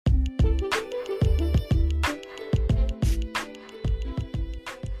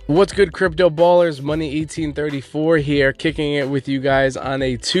What's good, crypto ballers? Money 1834 here, kicking it with you guys on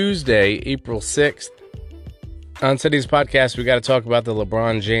a Tuesday, April 6th. On today's podcast, we got to talk about the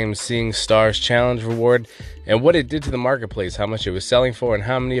LeBron James Seeing Stars Challenge reward and what it did to the marketplace, how much it was selling for, and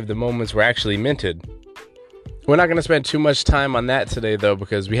how many of the moments were actually minted. We're not going to spend too much time on that today, though,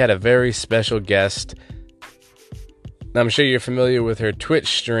 because we had a very special guest. I'm sure you're familiar with her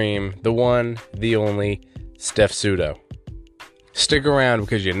Twitch stream, the one, the only, Steph Pseudo. Stick around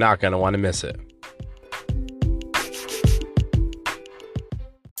because you're not going to want to miss it.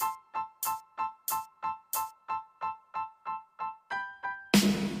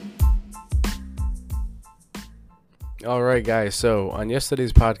 All right, guys. So on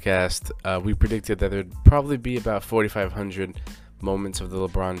yesterday's podcast, we predicted that there'd probably be about 4,500 moments of the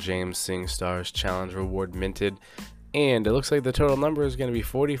LeBron James Seeing Stars Challenge reward minted. And it looks like the total number is going to be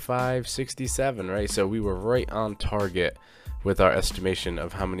 4,567, right? So we were right on target with our estimation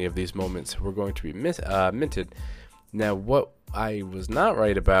of how many of these moments were going to be minted. Now, what I was not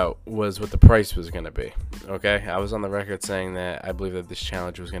right about was what the price was going to be, okay? I was on the record saying that I believe that this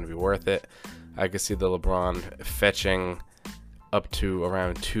challenge was going to be worth it. I could see the LeBron fetching up to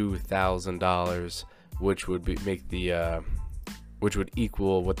around $2,000, which would which would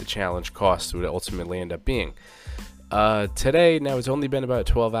equal what the challenge cost would ultimately end up being. Today, now it's only been about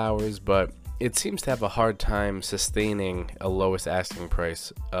 12 hours, but it seems to have a hard time sustaining a lowest asking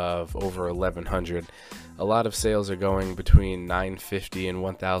price of over $1,100. A lot of sales are going between $950 and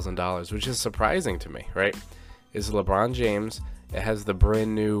 $1,000, which is surprising to me, right? It's LeBron James. It has the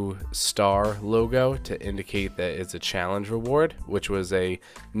brand new star logo to indicate that it's a challenge reward, which was a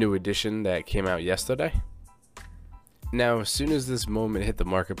new addition that came out yesterday. Now, as soon as this moment hit the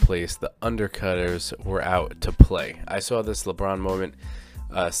marketplace, the undercutters were out to play. I saw this LeBron moment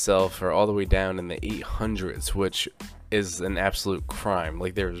sell for all the way down in the 800s, which is an absolute crime.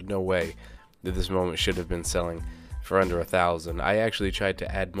 Like, there's no way that this moment should have been selling for under 1,000. I actually tried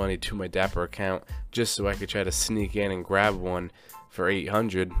to add money to my Dapper account just so I could try to sneak in and grab one for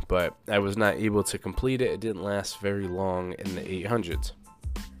 800, but I was not able to complete it. It didn't last very long in the 800s.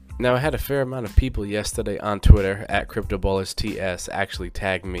 Now, I had a fair amount of people yesterday on Twitter at CryptoBallersTS actually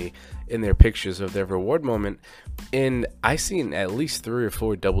tag me in their pictures of their reward moment, and I seen at least 3 or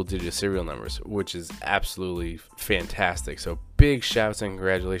 4 double-digit serial numbers, which is absolutely fantastic. So big shouts and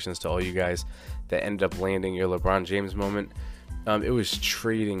congratulations to all you guys that ended up landing your LeBron James moment. It was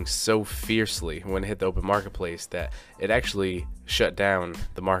trading so fiercely when it hit the open marketplace that it actually shut down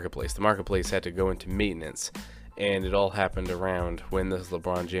the marketplace. The marketplace had to go into maintenance. And it all happened around when this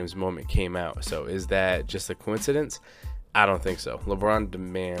LeBron James moment came out. So is that just a coincidence? I don't think so. LeBron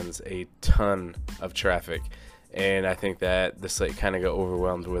demands a ton of traffic. And I think that the site kind of got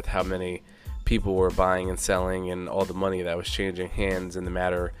overwhelmed with how many people were buying and selling and all the money that was changing hands in the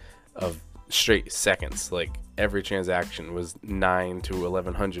matter of straight seconds. Like, every transaction was $900 to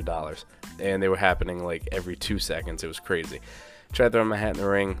 $1,100. And they were happening like every 2 seconds. It was crazy. Tried throwing my hat in the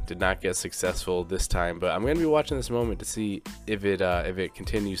ring, did not get successful this time, but I'm going to be watching this moment to see if it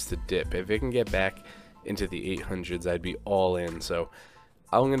continues to dip. If it can get back into the 800s, I'd be all in. So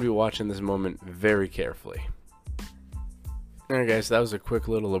I'm going to be watching this moment very carefully. Alright guys, so that was a quick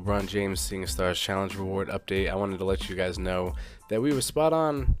little LeBron James Seeing Stars Challenge reward update. I wanted to let you guys know that we were spot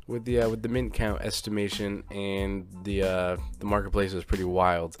on with the mint count estimation, and the marketplace was pretty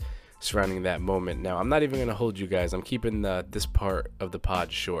wild surrounding that moment. Now, I'm not even going to hold you guys. I'm keeping this part of the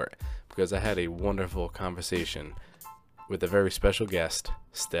pod short because I had a wonderful conversation with a very special guest,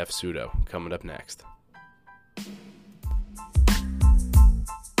 Steph Pseudo, coming up next.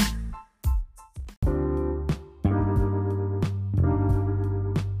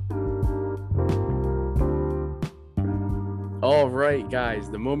 All right,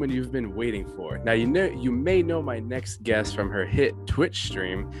 guys, the moment you've been waiting for. Now, you may know my next guest from her hit Twitch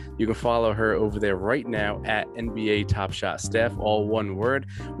stream. You can follow her over there right now at NBA Top Shot Steph, all one word.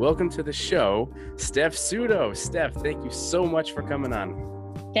 Welcome to the show, Steph Pseudo. Steph, thank you so much for coming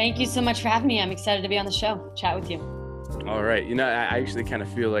on. Thank you so much for having me. I'm excited to be on the show, chat with you. All right, I actually kind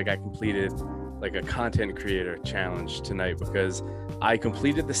of feel like I completed like a content creator challenge tonight because I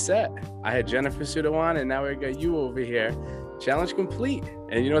completed the set. I had Jennifer Pseudo on, and now we got you over here. Challenge complete.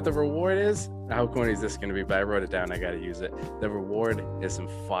 And you know what the reward is? How corny is this going to be? But I wrote it down. I got to use it. The reward is some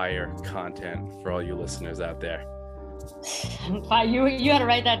fire content for all you listeners out there. You had to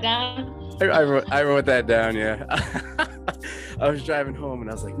write that down? I wrote that down, yeah. I was driving home and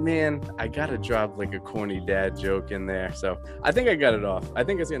I was like, man, I got to drop like a corny dad joke in there. So I think I got it off. I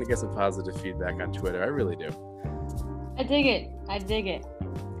think it's going to get some positive feedback on Twitter. I really do. I dig it.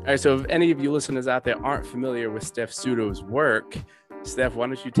 All right, so if any of you listeners out there aren't familiar with Steph Pseudo's work, Steph, why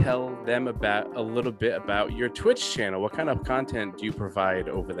don't you tell them about a little bit about your Twitch channel? What kind of content do you provide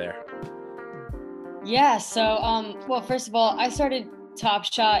over there? Yeah, so well, first of all, I started Top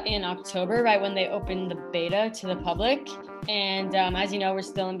Shot in October, right when they opened the beta to the public. And as you know, we're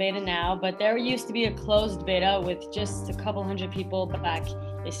still in beta now, but there used to be a closed beta with just a couple hundred people back.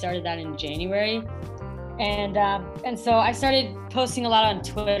 They started that in January. And so I started posting a lot on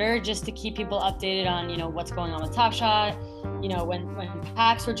Twitter just to keep people updated on, what's going on with Top Shot, when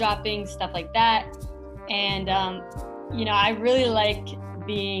packs were dropping, stuff like that. And, I really like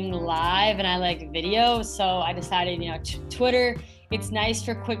being live and I like video. So I decided, Twitter, it's nice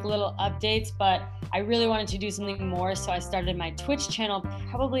for quick little updates, but I really wanted to do something more. So I started my Twitch channel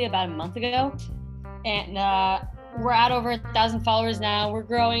probably about a month ago. And we're at over 1,000 followers now. We're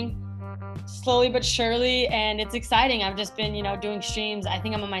growing slowly but surely, and it's exciting. I've just been, doing streams. I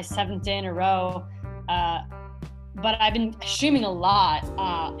think I'm on my 7th day in a row. But I've been streaming a lot,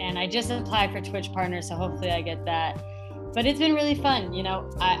 and I just applied for Twitch Partner, so hopefully I get that. But it's been really fun.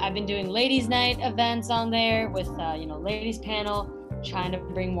 I've been doing ladies' night events on there with, ladies panel, trying to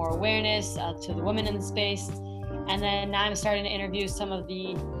bring more awareness to the women in the space. And then now I'm starting to interview some of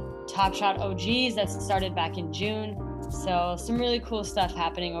the Top Shot OGs that started back in June. So some really cool stuff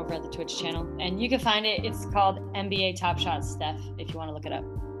happening over at the Twitch channel. And you can find it. It's called NBA Top Shot Steph, if you want to look it up.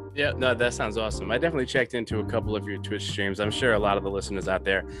 Yeah, no, that sounds awesome. I definitely checked into a couple of your Twitch streams. I'm sure a lot of the listeners out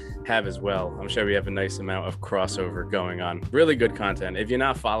there have as well. I'm sure we have a nice amount of crossover going on. Really good content. If you're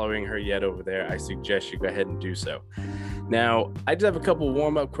not following her yet over there, I suggest you go ahead and do so. Now, I just have a couple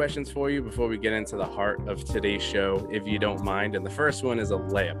warm-up questions for you before we get into the heart of today's show, if you don't mind. And the first one is a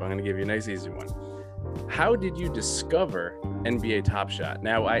layup. I'm going to give you a nice, easy one. How did you discover NBA Top Shot?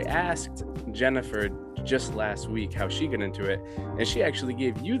 Now, I asked Jennifer just last week how she got into it, and she actually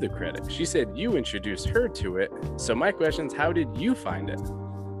gave you the credit. She said you introduced her to it. So my question is, how did you find it?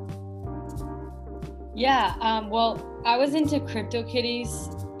 Yeah, well, I was into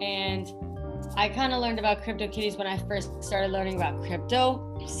CryptoKitties, and I kind of learned about CryptoKitties when I first started learning about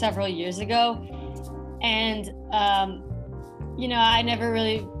crypto several years ago. And, I never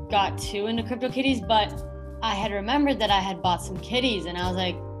really got too into CryptoKitties, but I had remembered that I had bought some kitties, and I was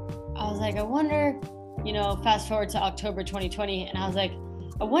like, I wonder, fast forward to October 2020, and I was like,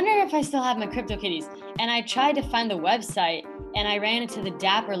 I wonder if I still have my CryptoKitties. And I tried to find the website, and I ran into the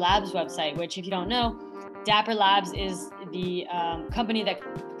Dapper Labs website, which, if you don't know, Dapper Labs is the company that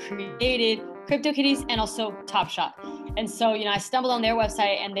created CryptoKitties and also Top Shot. And so, I stumbled on their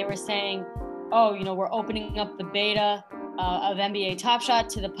website, and they were saying, oh, we're opening up the beta of NBA Top Shot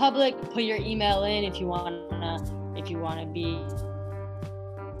to the public. Put your email in if you wanna be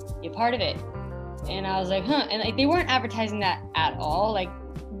a part of it. And I was like, huh. And they weren't advertising that at all. Like,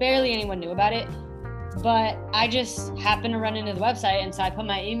 barely anyone knew about it. But I just happened to run into the website, and so I put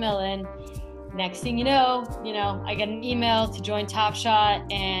my email in. Next thing you know, I get an email to join Top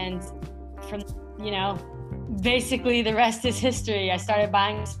Shot, and from basically the rest is history. I started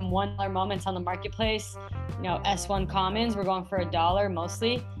buying some $1 moments on the marketplace. S1 commons were going for $1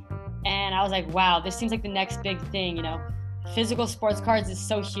 mostly. And I was like, wow, this seems like the next big thing. Physical sports cards is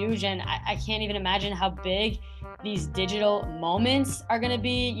so huge, and I can't even imagine how big these digital moments are going to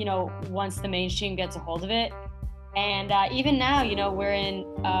be, once the mainstream gets a hold of it. And even now, we're in,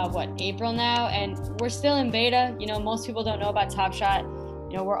 April now, and we're still in beta. Most people don't know about Top Shot.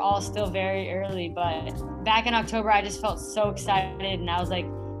 We're all still very early, but back in October, I just felt so excited, and I was like,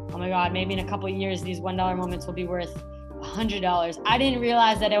 oh my God, maybe in a couple of years, these $1 moments will be worth $100. I didn't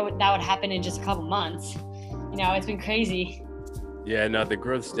realize that that would happen in just a couple months. It's been crazy. Yeah, no, the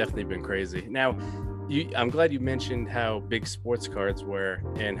growth's definitely been crazy. Now, I'm glad you mentioned how big sports cards were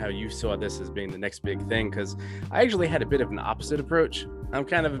and how you saw this as being the next big thing, because I actually had a bit of an opposite approach. I'm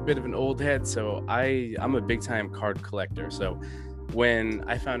kind of a bit of an old head, so I'm a big time card collector. So when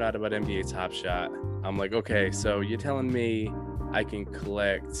I found out about NBA Top Shot, I'm like, okay, so you're telling me I can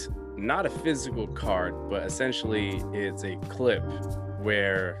collect not a physical card, but essentially it's a clip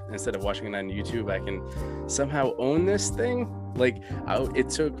where instead of watching it on YouTube, I can somehow own this thing. It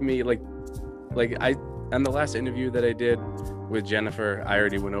took me on the last interview that I did with Jennifer, I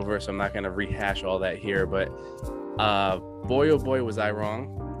already went over, so I'm not going to rehash all that here, but boy, oh boy, was I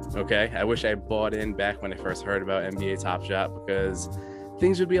wrong. Okay. I wish I bought in back when I first heard about NBA Top Shot, because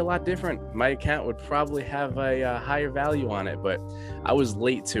things would be a lot different. My account would probably have a higher value on it, but I was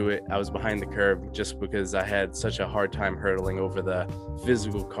late to it. I was behind the curve just because I had such a hard time hurdling over the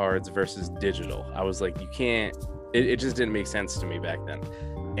physical cards versus digital. I was like, it just didn't make sense to me back then.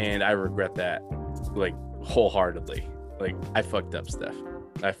 And I regret that, wholeheartedly. I fucked up, Steph.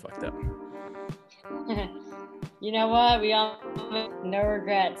 I fucked up. You know what? We all no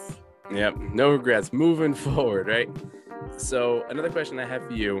regrets. Yep, no regrets. Moving forward, right? So another question I have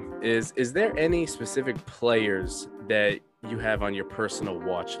for you is there any specific players that you have on your personal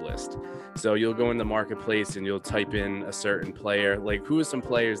watch list? So you'll go in the marketplace and you'll type in a certain player. Like, who are some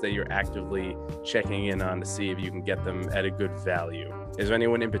players that you're actively checking in on to see if you can get them at a good value? Is there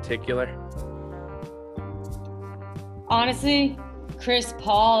anyone in particular? Honestly, Chris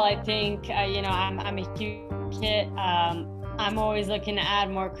Paul, I think, I'm a huge kid. I'm always looking to add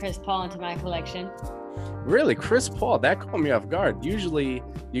more Chris Paul into my collection. Really, Chris Paul? That caught me off guard. Usually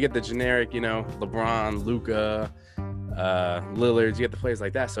you get the generic, LeBron, Luka, Lillard, you get the players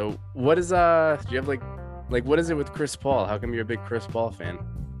like that. So what is, do you have like what is it with Chris Paul? How come you're a big Chris Paul fan?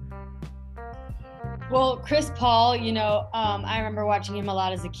 Well, Chris Paul, I remember watching him a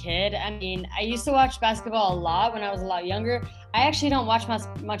lot as a kid. I mean, I used to watch basketball a lot when I was a lot younger. I actually don't watch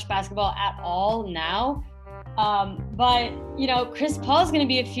much basketball at all now. But Chris Paul is going to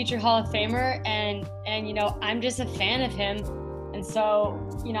be a future Hall of Famer, and I'm just a fan of him. And so,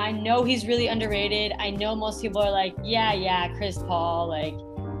 I know he's really underrated. I know most people are like, yeah, Chris Paul, like,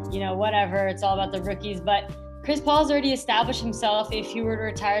 whatever. It's all about the rookies. But Chris Paul's already established himself. If he were to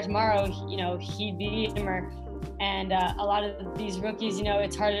retire tomorrow, he'd be a gamer. And a lot of these rookies,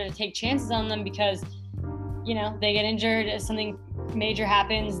 it's harder to take chances on them because, they get injured. If something major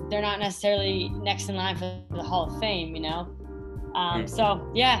happens, they're not necessarily next in line for the Hall of Fame, So,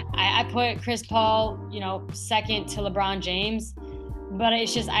 yeah, I put Chris Paul, second to LeBron James. But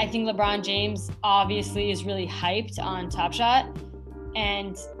it's just, I think LeBron James obviously is really hyped on Top Shot.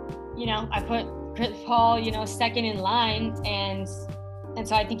 And, I put Chris Paul, second in line. And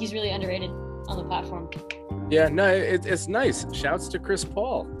so I think he's really underrated on the platform. Yeah, no, it's nice. Shouts to Chris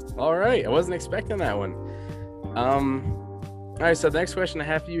Paul. All right. I wasn't expecting that one. All right, so the next question I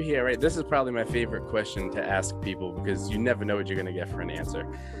have for you here, right? This is probably my favorite question to ask people because you never know what you're going to get for an answer.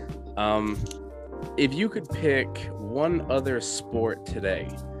 If you could pick one other sport today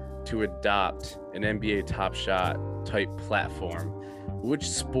to adopt an NBA Top Shot type platform, which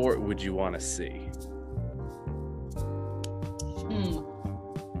sport would you want to see?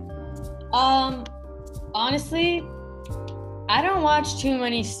 Honestly, I don't watch too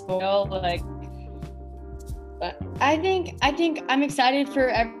many sports, but I think I'm excited for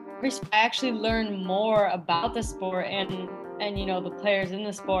every sport. I actually learn more about the sport and the players in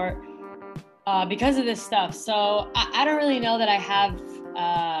the sport because of this stuff. So I don't really know that I have.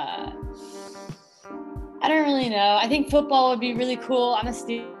 I don't really know. I think football would be really cool. I'm a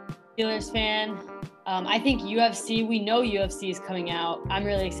Steelers fan. I think UFC. We know UFC is coming out. I'm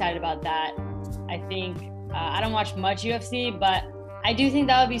really excited about that. I think I don't watch much UFC, but I do think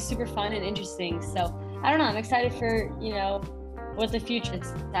that would be super fun and interesting. So I don't know. I'm excited for, what the future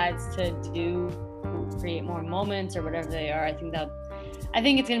decides to do, create more moments or whatever they are. I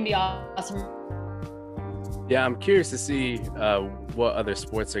think it's going to be awesome. Yeah, I'm curious to see what other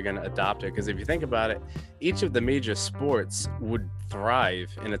sports are going to adopt it. Because if you think about it, each of the major sports would thrive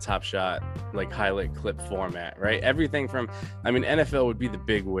in a Top Shot, like highlight clip format, right? Everything from, NFL would be the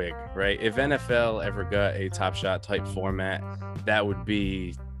big wig, right? If NFL ever got a Top Shot type format, that would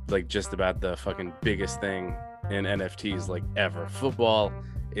be like just about the fucking biggest thing in NFTs like ever. Football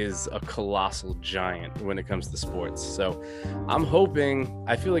is a colossal giant when it comes to sports. So I'm hoping,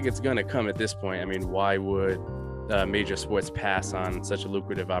 I feel like it's going to come at this point. Why would major sports pass on such a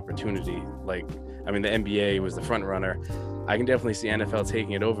lucrative opportunity? The NBA was the front runner. I can definitely see NFL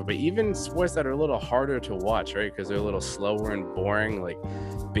taking it over, but even sports that are a little harder to watch, right? Because they're a little slower and boring, like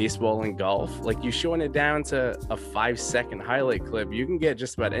baseball and golf, like you showing it down to a 5-second highlight clip, you can get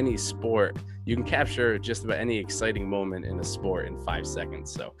just about any sport. You can capture just about any exciting moment in a sport in 5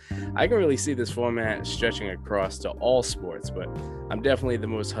 seconds. So I can really see this format stretching across to all sports, but I'm definitely the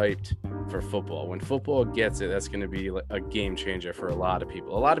most hyped for football. When football gets it, that's going to be a game changer for a lot of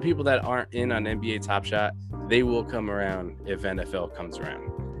people. A lot of people that aren't in on NBA Top Shot, they will come around if NFL comes around.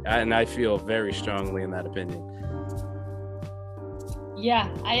 And I feel very strongly in that opinion. Yeah,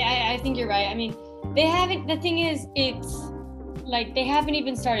 I think you're right. They haven't, the thing is, it's like they haven't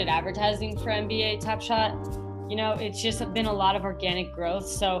even started advertising for NBA Top Shot. It's just been a lot of organic growth.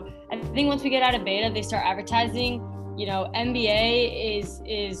 So I think once we get out of beta, they start advertising. NBA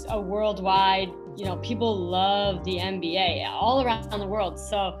is a worldwide, people love the NBA all around the world.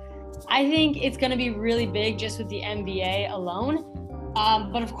 So I think it's going to be really big just with the NBA alone.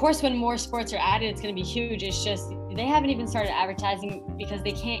 But of course, when more sports are added, it's going to be huge. It's just they haven't even started advertising because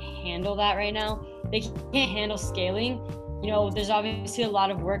they can't handle that right now. They can't handle scaling. There's obviously a lot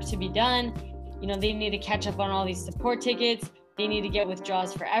of work to be done. They need to catch up on all these support tickets. They need to get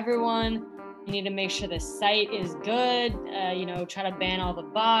withdrawals for everyone. need to make sure the site is good, try to ban all the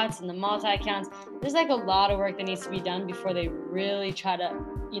bots and the multi-accounts. There's like a lot of work that needs to be done before they really try to,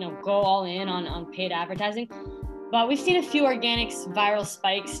 go all in on paid advertising. But we've seen a few organics viral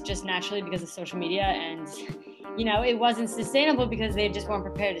spikes just naturally because of social media, and it wasn't sustainable because they just weren't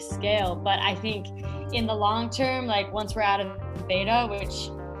prepared to scale. But I think in the long term, like once we're out of beta, which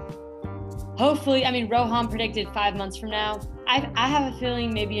hopefully, Rohan predicted 5 months from now. I have a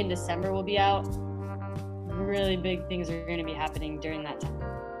feeling maybe in December we'll be out. Really big things are going to be happening during that time.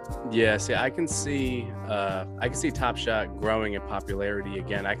 Yeah, see, I can see Top Shot growing in popularity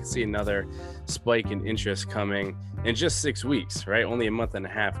again. I can see another spike in interest coming in just 6 weeks, right? Only a month and a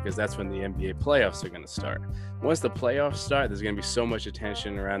half, because that's when the NBA playoffs are going to start. Once the playoffs start, there's going to be so much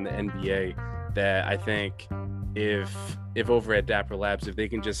attention around the NBA that I think if over at Dapper Labs, if they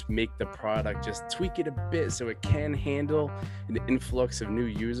can just make the product, just tweak it a bit so it can handle an influx of new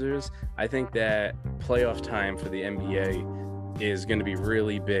users, I think that playoff time for the NBA is going to be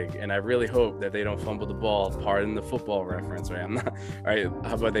really big, and I really hope that they don't fumble the ball. Pardon the football reference, right?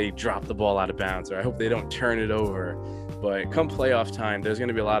 How about they drop the ball out of bounds, or I hope they don't turn it over. But come playoff time, there's going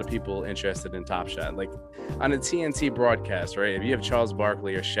to be a lot of people interested in Top Shot. Like on a TNT broadcast, right? If you have Charles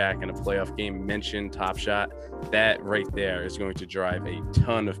Barkley or Shaq in a playoff game mention Top Shot, that right there is going to drive a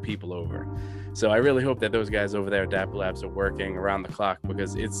ton of people over. So I really hope that those guys over there at Dapper Labs are working around the clock,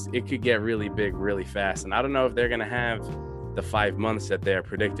 because it could get really big really fast. And I don't know if they're going to have the 5 months that they're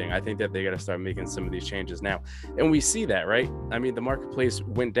predicting. I think that they got to start making some of these changes now. And we see that, right? The marketplace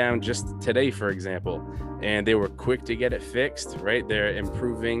went down just today, for example, and they were quick to get it fixed, right? They're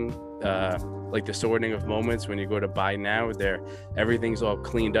improving like the sorting of moments. When you go to buy now, everything's all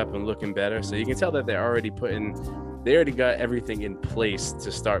cleaned up and looking better. So you can tell that they already got everything in place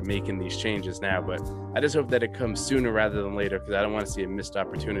to start making these changes now. But I just hope that it comes sooner rather than later, because I don't want to see a missed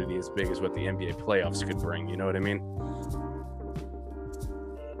opportunity as big as what the NBA playoffs could bring. You know what I mean?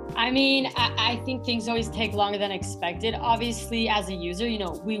 I think things always take longer than expected. Obviously, as a user,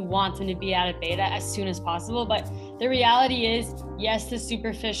 we want them to be out of beta as soon as possible. But the reality is, yes, the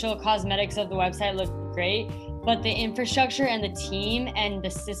superficial cosmetics of the website look great, but the infrastructure and the team and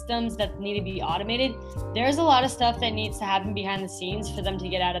the systems that need to be automated, there's a lot of stuff that needs to happen behind the scenes for them to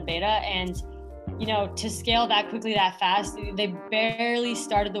get out of beta. And to scale that quickly, that fast, they barely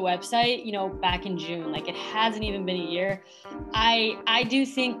started the website, back in June. Like, it hasn't even been a year. I do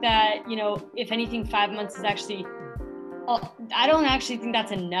think that, if anything, 5 months is actually, I don't actually think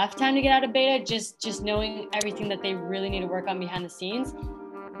that's enough time to get out of beta, just knowing everything that they really need to work on behind the scenes.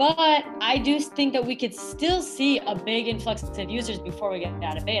 But I do think that we could still see a big influx of users before we get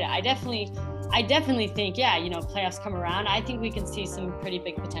out of beta. I definitely think, playoffs come around, I think we can see some pretty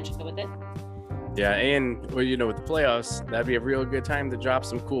big potential with it. Yeah, and with the playoffs, that'd be a real good time to drop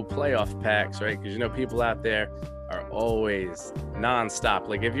some cool playoff packs, right? Because people out there are always nonstop.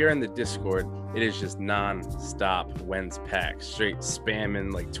 Like, if you're in the Discord, it is just nonstop wins packs, straight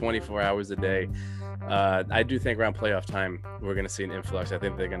spamming like 24 hours a day. I do think around playoff time we're going to see an influx. I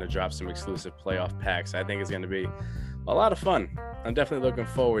think they're going to drop some exclusive playoff packs. I think it's going to be a lot of fun. I'm definitely looking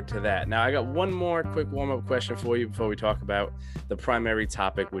forward to that. Now, I got one more quick warm-up question for you before we talk about the primary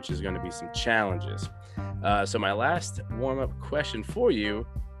topic, which is going to be some challenges. So my last warm-up question for you,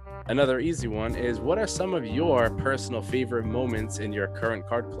 another easy one, is what are some of your personal favorite moments in your current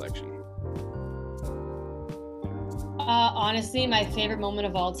card collection? Honestly, my favorite moment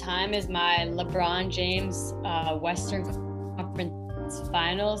of all time is my LeBron James Western Conference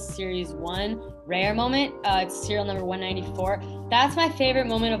Finals Series 1 rare moment. It's serial number 194. That's my favorite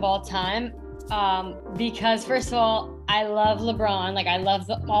moment of all time, because first of all, I love LeBron. Like, I love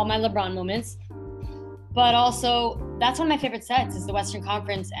all my LeBron moments, but also that's one of my favorite sets is the Western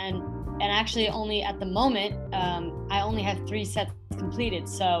Conference, and actually only at the moment I only have 3 sets completed.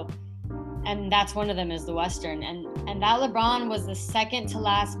 So, and that's one of them is the Western, and that LeBron was the second to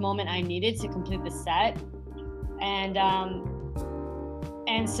last moment I needed to complete the set.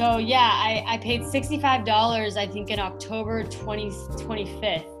 And so, yeah, I paid $65, I think in October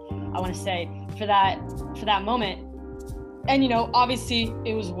 25th, I want to say, for that moment. And, obviously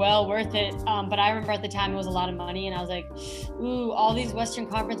it was well worth it. But I remember at the time it was a lot of money, and I was like, ooh, all these Western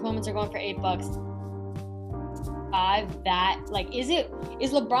Conference moments are going for $8.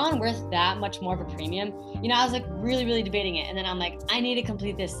 Is LeBron worth that much more of a premium? I was like really, really debating it. And then I'm like, I need to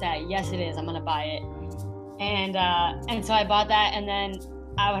complete this set. Yes, it is. I'm going to buy it. And so I bought that. And then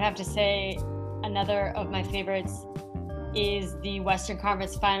I would have to say another of my favorites is the Western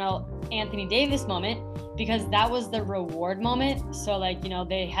Conference Final Anthony Davis moment, because that was the reward moment. So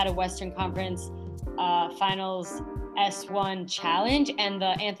they had a Western Conference Finals S1 challenge, and the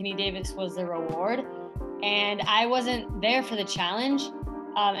Anthony Davis was the reward. And I wasn't there for the challenge.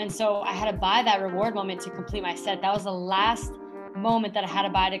 And so I had to buy that reward moment to complete my set. That was the last moment that I had to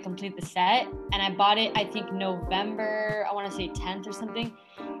buy to complete the set. And I bought it, I think November, I want to say 10th or something.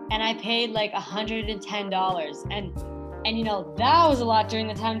 And I paid like $110. And you know, that was a lot during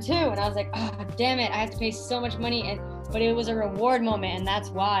the time too. And I was like, oh, damn it, I have to pay so much money. But it was a reward moment, and that's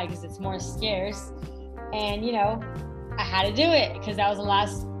why, because it's more scarce. And you know, I had to do it because that was the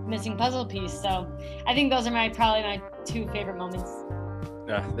last missing puzzle piece. So I think those are probably my two favorite moments.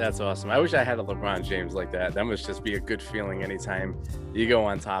 That's awesome. I wish I had a LeBron James like that. That must just be a good feeling anytime you go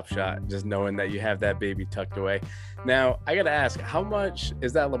on Top Shot, just knowing that you have that baby tucked away. Now, I got to ask, how much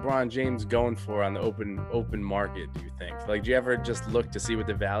is that LeBron James going for on the open market, do you think? Like, do you ever just look to see what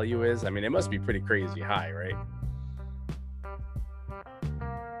the value is? I mean, it must be pretty crazy high, right?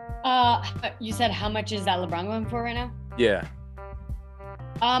 You said how much is that LeBron going for right now? Yeah.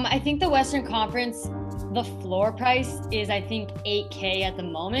 I think the Western Conference, the floor price is, I think, $8K at the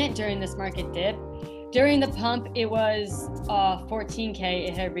moment during this market dip. During the pump, it was $14K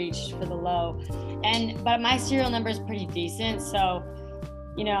it had reached for the low. But my serial number is pretty decent. So,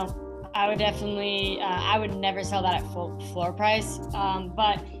 you know, I would definitely, I would never sell that at full floor price.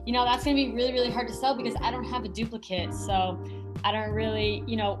 But, you know, that's going to be really, really hard to sell because I don't have a duplicate. So I don't really,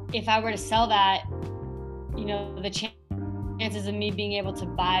 you know, if I were to sell that, you know, the chances of me being able to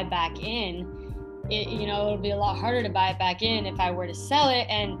buy back in, you know, it'll be a lot harder to buy it back in if I were to sell it,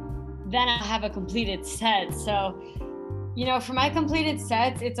 and then I'll have a completed set. So, you know, for my completed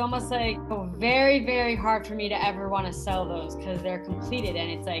sets, it's almost like very, very hard for me to ever want to sell those because they're completed, and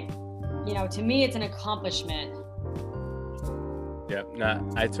it's like, you know, to me, it's an accomplishment. Yep, no,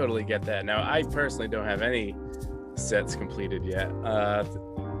 I totally get that. Now, I personally don't have any sets completed yet.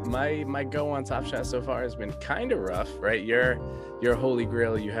 My go on Top Shot so far has been kind of rough, right? Your holy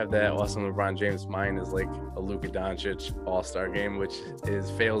grail, you have that awesome LeBron James. Mine is like a Luka Doncic all-star game, which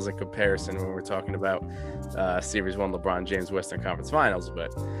fails in comparison when we're talking about Series 1 LeBron James Western Conference Finals.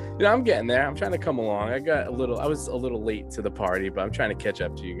 But, you know, I'm getting there. I'm trying to come along. I was a little late to the party, but I'm trying to catch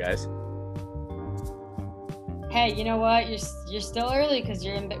up to you guys. Hey, you know what? You're still early because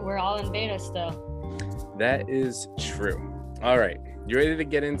we're all in beta still. That is true. All right. You ready to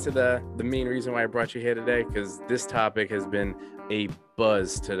get into the main reason why I brought you here today? Because this topic has been a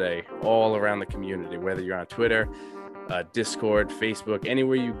buzz today all around the community, whether you're on Twitter, Discord, Facebook,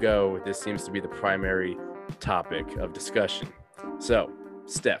 anywhere you go, this seems to be the primary topic of discussion. So,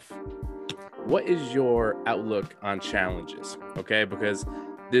 Steph, what is your outlook on challenges? Okay, because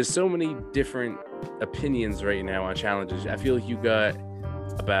there's so many different opinions right now on challenges. I feel like you got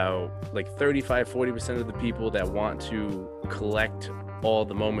about like 35-40% of the people that want to collect all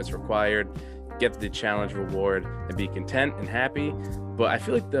the moments required, get the challenge reward, and be content and happy. But I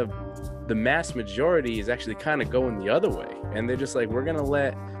feel like the mass majority is actually kind of going the other way, and they're just like, we're gonna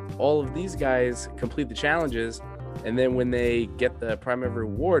let all of these guys complete the challenges, and then when they get the primary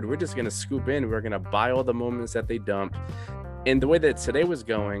reward, we're just gonna scoop in, we're gonna buy all the moments that they dump. And the way that today was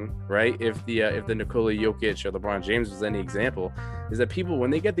going, right, if the Nikola Jokic or LeBron James was any example, is that people, when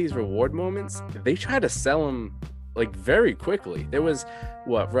they get these reward moments, they try to sell them like very quickly. There was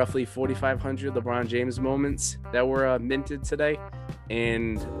roughly 4,500 LeBron James moments that were minted today,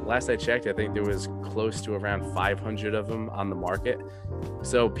 and last I checked, I think there was close to around 500 of them on the market.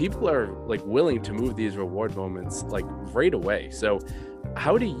 So people are like willing to move these reward moments like right away. So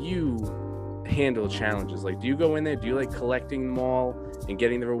how do you handle challenges? Like, do you go in there, do you like collecting them all and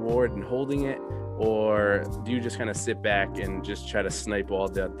getting the reward and holding it, or do you just kind of sit back and just try to snipe all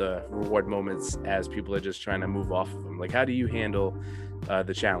the reward moments as people are just trying to move off of them? Like, how do you handle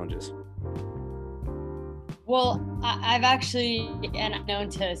the challenges? Well, I've actually, and I'm known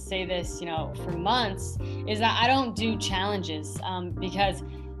to say this, you know, for months, is that I don't do challenges because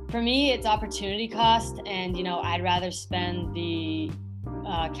for me it's opportunity cost, and you know, I'd rather spend the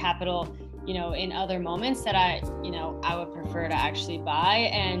capital, you know, in other moments that I would prefer to actually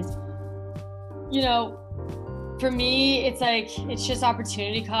buy. And, you know, for me, it's like, it's just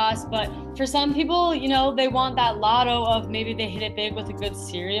opportunity cost. But for some people, you know, they want that lotto of maybe they hit it big with a good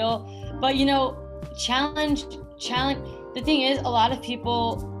cereal. But, you know, challenge. The thing is, a lot of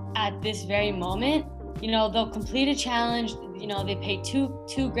people at this very moment, you know, they'll complete a challenge, you know, they pay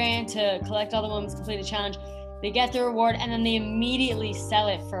 $2,000 to collect all the moments, complete a challenge. They get the reward, and then they immediately sell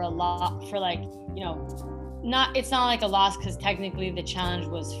it for a lot, for like, you know, it's not like a loss because technically the challenge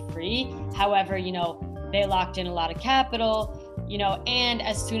was free. However, you know, they locked in a lot of capital, you know, and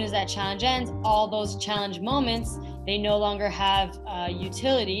as soon as that challenge ends, all those challenge moments, they no longer have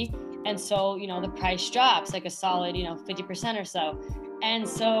utility. And so, the price drops like a solid, 50% or so. And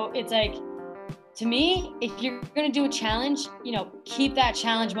so it's like, to me, if you're going to do a challenge, keep that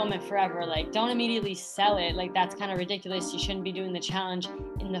challenge moment forever. Like, don't immediately sell it. Like, that's kind of ridiculous. You shouldn't be doing the challenge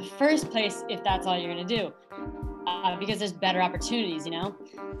in the first place if that's all you're going to do, because there's better opportunities,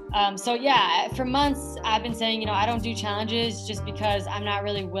 So yeah, for months I've been saying, I don't do challenges just because I'm not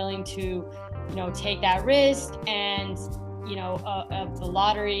really willing to, take that risk and, the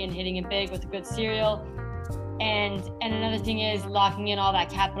lottery and hitting it big with a good cereal. And another thing is locking in all that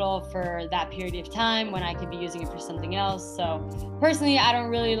capital for that period of time when I could be using it for something else. So personally, I don't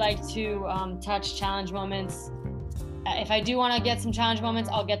really like to touch challenge moments. If I do want to get some challenge moments,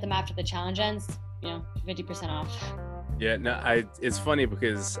 I'll get them after the challenge ends, 50% off. Yeah, no, it's funny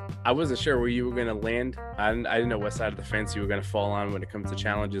because I wasn't sure where you were going to land. I didn't know what side of the fence you were going to fall on when it comes to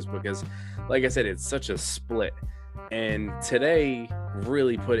challenges because, like I said, it's such a split. And today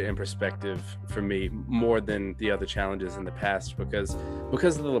really put it in perspective for me more than the other challenges in the past because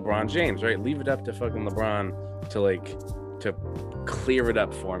of the LeBron James, right? Leave it up to fucking LeBron to clear it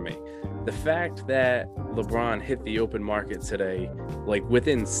up for me. The fact that LeBron hit the open market today, like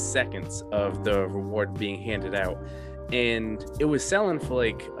within seconds of the reward being handed out, and it was selling for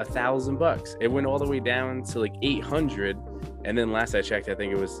like $1,000. It went all the way down to like 800, and then last I checked, I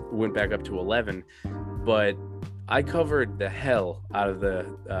think went back up to 11. But I covered the hell out of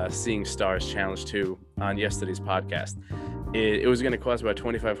the Seeing Stars Challenge 2 on yesterday's podcast. It was going to cost about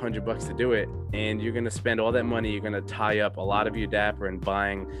 $2,500 to do it, and you're going to spend all that money. You're going to tie up a lot of your Dapper in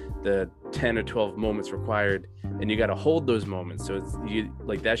buying the 10 or 12 moments required, and you got to hold those moments. So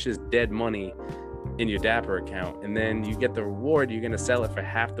that's just dead money in your Dapper account. And then you get the reward. You're going to sell it for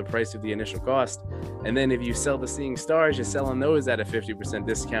half the price of the initial cost. And then if you sell the Seeing Stars, you're selling those at a 50%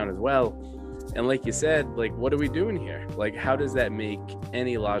 discount as well. And like you said, like, what are we doing here? Like, how does that make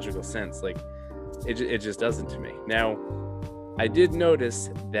any logical sense? Like, it just doesn't to me. Now, I did notice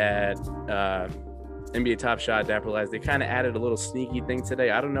that NBA Top Shot, Dapper Labs, they kind of added a little sneaky thing today.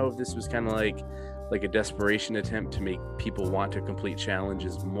 I don't know if this was kind of like a desperation attempt to make people want to complete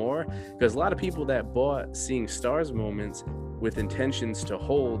challenges more, because a lot of people that bought Seeing Stars moments with intentions to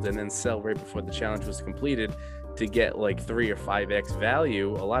hold and then sell right before the challenge was completed to get like 3 or 5x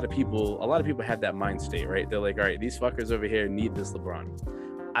value. A lot of people have that mind state, right? They're like, all right, these fuckers over here need this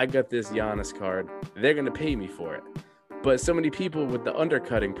LeBron. I got this Giannis card. They're going to pay me for it. But so many people with the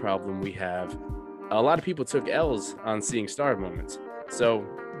undercutting problem we have, a lot of people took L's on Seeing Star moments. So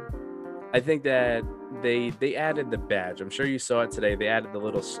I think that they added the badge. I'm sure you saw it today. They added the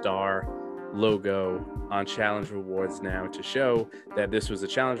little star logo on challenge rewards now to show that this was a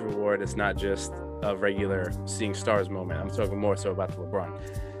challenge reward. It's not just a regular Seeing Stars moment. I'm talking more so about the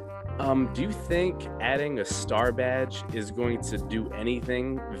LeBron. Do you think adding a star badge is going to do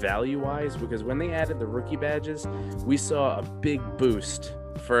anything value-wise? Because when they added the rookie badges, we saw a big boost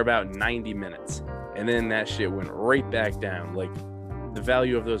for about 90 minutes. And then that shit went right back down. Like, the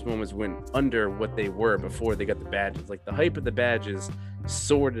value of those moments went under what they were before they got the badges. Like, the hype of the badges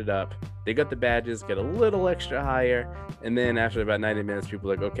sorted up. They got the badges, get a little extra higher. And then after about 90 minutes, people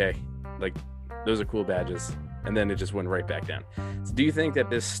were like, okay, like, those are cool badges. And then it just went right back down. So do you think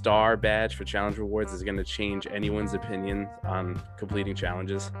that this star badge for challenge rewards is going to change anyone's opinion on completing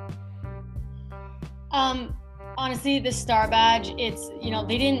challenges? Honestly, the star badge, it's,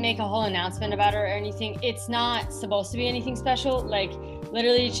 they didn't make a whole announcement about it or anything. It's not supposed to be anything special. Like,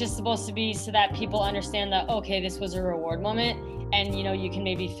 literally, it's just supposed to be so that people understand that, okay, this was a reward moment, and, you can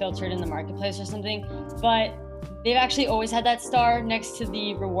maybe filter it in the marketplace or something. But they've actually always had that star next to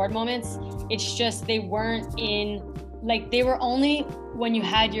the reward moments. It's just they weren't they were only when you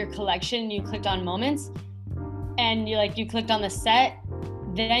had your collection and you clicked on moments and you clicked on the set,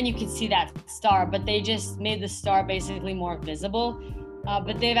 then you could see that star, but they just made the star basically more visible.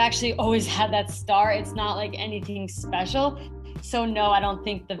 But they've actually always had that star. It's not like anything special. So no, I don't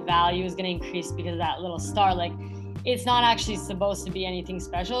think the value is going to increase because of that little star. Like, it's not actually supposed to be anything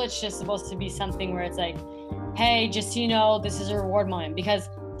special. It's just supposed to be something where it's like, hey, just so you know, this is a reward moment. Because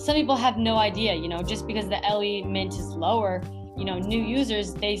some people have no idea, just because the LE mint is lower, new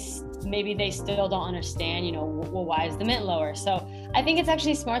users, they still don't understand, well, why is the mint lower? So I think it's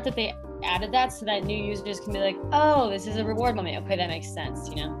actually smart that they added that so that new users can be like, oh, this is a reward moment. Okay, that makes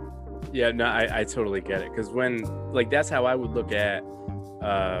sense, Yeah, no, I totally get it. Because when, that's how I would look at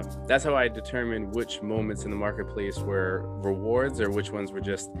that's how I determined which moments in the marketplace were rewards or which ones were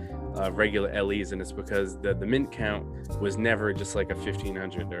just regular LEs. And it's because the mint count was never just like a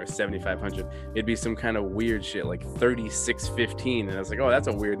 1500 or a 7500. It'd be some kind of weird shit like 3615, and I was like, oh, that's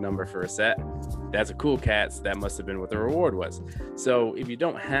a weird number for a set. That's a cool cats. That must have been what the reward was. So if you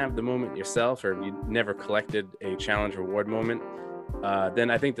don't have the moment yourself, or if you never collected a challenge reward moment,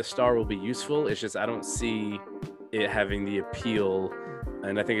 then I think the star will be useful. It's just I don't see it having the appeal,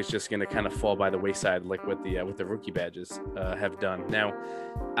 and I think it's just going to kind of fall by the wayside, like what the rookie badges have done. Now,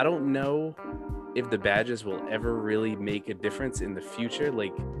 I don't know if the badges will ever really make a difference in the future.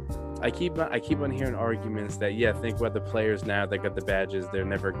 Like, I keep on hearing arguments that, yeah, think about the players now that got the badges, they're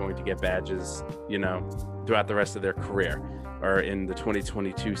never going to get badges, you know, throughout the rest of their career or in the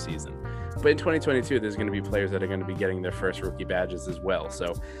 2022 season. But in 2022, there's going to be players that are going to be getting their first rookie badges as well.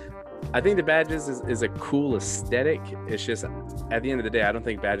 So I think the badges is a cool aesthetic. It's just, at the end of the day, I don't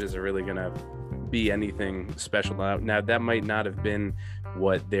think badges are really going to be anything special. Now, that might not have been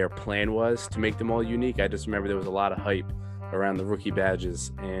what their plan was to make them all unique. I just remember there was a lot of hype around the rookie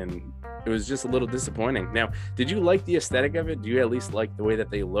badges, and it was just a little disappointing. Now, did you like the aesthetic of it? Do you at least like the way that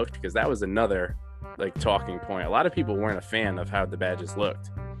they looked? Because that was another like talking point. A lot of people weren't a fan of how the badges looked.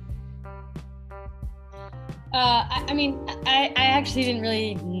 I mean, I actually didn't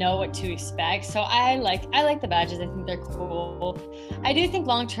really know what to expect. So I like the badges. I think they're cool. I do think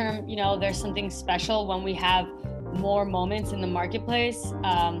long term, you know, there's something special when we have more moments in the marketplace.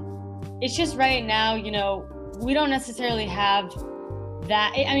 It's just right now, you know, we don't necessarily have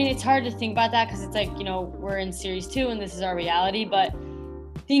that. I mean, it's hard to think about that because it's like, you know, we're in series 2 and this is our reality. But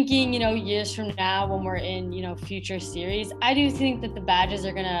thinking, you know, years from now when we're in, you know, future series, I do think that the badges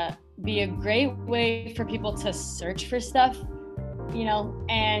are gonna be a great way for people to search for stuff, you know,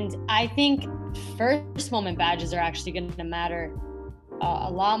 and I think first moment badges are actually going to matter a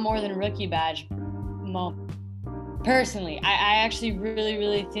lot more than rookie badge moment. Personally, I actually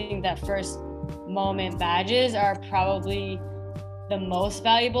really think that first moment badges are probably the most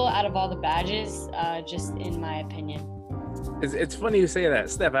valuable out of all the badges, just in my opinion. It's funny you say that,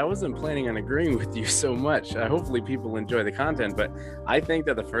 Steph. I wasn't planning on agreeing with you so much. Hopefully people enjoy the content, but I think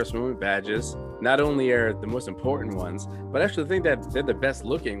that the first moment badges not only are the most important ones, but I actually think that they're the best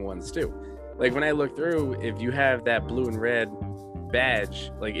looking ones too. Like when I look through, if you have that blue and red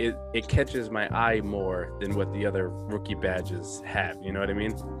badge, like it catches my eye more than what the other rookie badges have. You know what I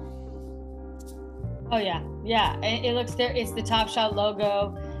mean? Oh yeah. It looks there. It's the Top Shot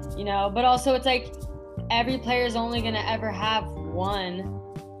logo, you know, but also it's like, every player is only going to ever have one,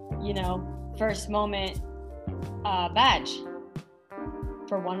 you know, first moment badge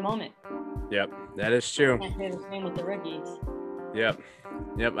for one moment. Yep, that is true. I say the same with the rookies. Yep,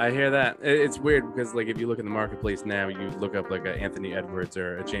 I hear that. It's weird because, like, if you look in the marketplace now, you look up like a Anthony Edwards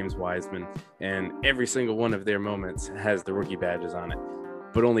or a James Wiseman, and every single one of their moments has the rookie badges on it,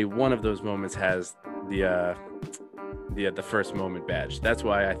 but only one of those moments has the first moment badge. That's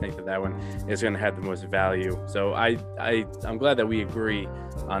why I think that one is going to have the most value. So I'm glad that we agree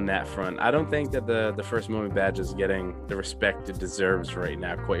on that front. I don't think that the first moment badge is getting the respect it deserves right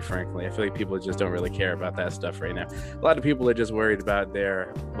now, quite frankly. I feel like people just don't really care about that stuff right now. A lot of people are just worried about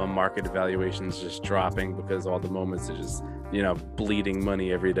their market evaluations just dropping because all the moments are just, you know, bleeding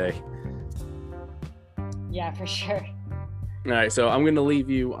money every day. Yeah, for sure. All right, so I'm going to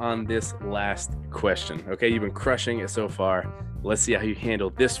leave you on this last question. Okay, you've been crushing it so far. Let's see how you handle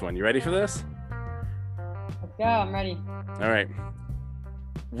this one. You ready for this? Let's go. I'm ready. All right.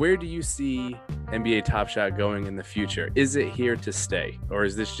 Where do you see NBA Top Shot going in the future? Is it here to stay, or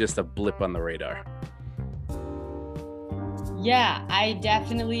is this just a blip on the radar? Yeah, I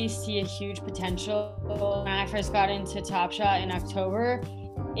definitely see a huge potential. When I first got into Top Shot in October,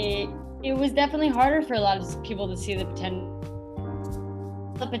 it was definitely harder for a lot of people to see the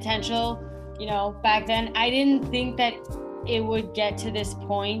potential, you know, back then. I didn't think that it would get to this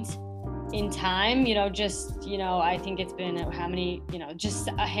point in time, you know, just, you know, I think it's been how many, you know, just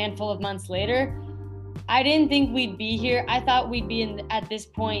a handful of months later. I didn't think we'd be here. I thought we'd be at this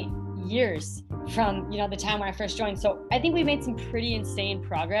point years from, you know, the time when I first joined. So I think we made some pretty insane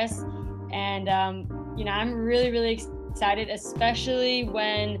progress, and you know, I'm really excited, especially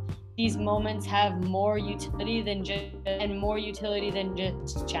when these moments have more utility than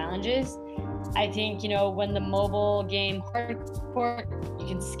just challenges. I think, you know, when the mobile game hardcore, you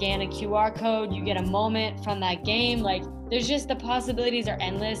can scan a QR code, you get a moment from that game. Like, there's just, the possibilities are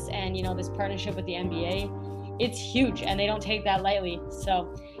endless. And, you know, this partnership with the NBA, it's huge, and they don't take that lightly.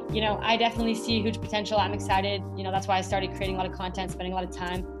 So, you know, I definitely see huge potential. I'm excited. You know, that's why I started creating a lot of content, spending a lot of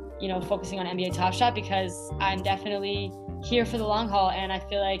time focusing on NBA Top Shot, because I'm definitely here for the long haul. And I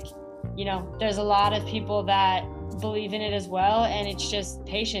feel like, there's a lot of people that believe in it as well. And it's just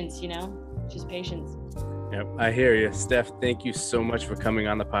patience, just patience. Yep, I hear you. Steph, thank you so much for coming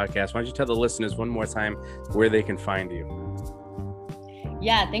on the podcast. Why don't you tell the listeners one more time where they can find you?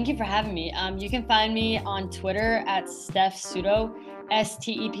 Yeah, thank you for having me. You can find me on Twitter at Steph Sutto,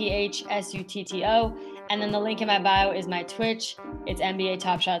 STEPHSUTTO. And then the link in my bio is my Twitch. It's NBA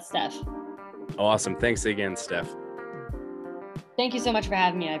Top Shot Steph. Awesome. Thanks again, Steph. Thank you so much for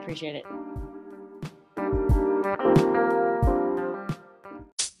having me. I appreciate it.